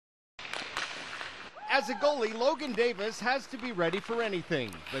As a goalie, Logan Davis has to be ready for anything.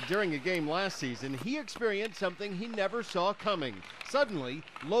 But during a game last season, he experienced something he never saw coming. Suddenly,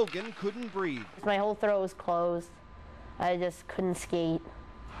 Logan couldn't breathe. My whole throat was closed. I just couldn't skate.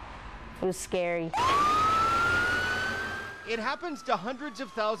 It was scary. It happens to hundreds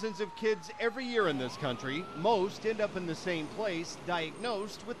of thousands of kids every year in this country. Most end up in the same place,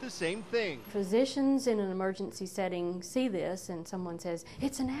 diagnosed with the same thing. Physicians in an emergency setting see this and someone says,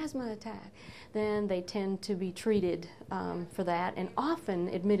 it's an asthma attack. Then they tend to be treated for that and often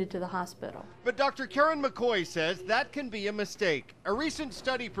admitted to the hospital. But Dr. Karen McCoy says that can be a mistake. A recent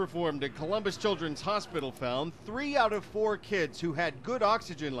study performed at Columbus Children's Hospital found 3 out of 4 kids who had good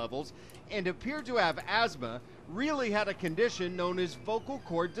oxygen levels and appeared to have asthma really had a condition known as vocal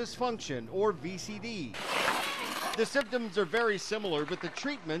cord dysfunction, or VCD. The symptoms are very similar, but the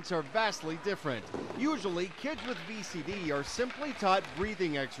treatments are vastly different. Usually, kids with VCD are simply taught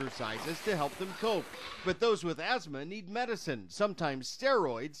breathing exercises to help them cope. But those with asthma need medicine, sometimes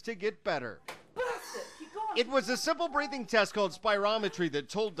steroids, to get better. It was a simple breathing test called spirometry that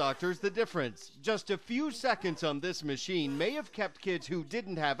told doctors the difference. Just a few seconds on this machine may have kept kids who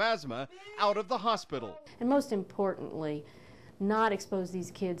didn't have asthma out of the hospital. And most importantly, not expose these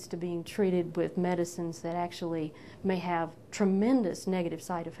kids to being treated with medicines that actually may have tremendous negative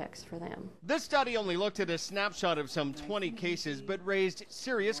side effects for them. This study only looked at a snapshot of some 20 cases, but raised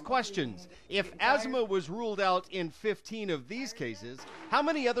serious questions. If asthma was ruled out in 15 of these cases, how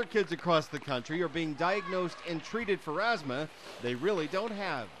many other kids across the country are being diagnosed and treated for asthma they really don't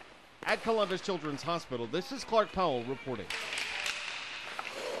have? At Columbus Children's Hospital, this is Clark Powell reporting.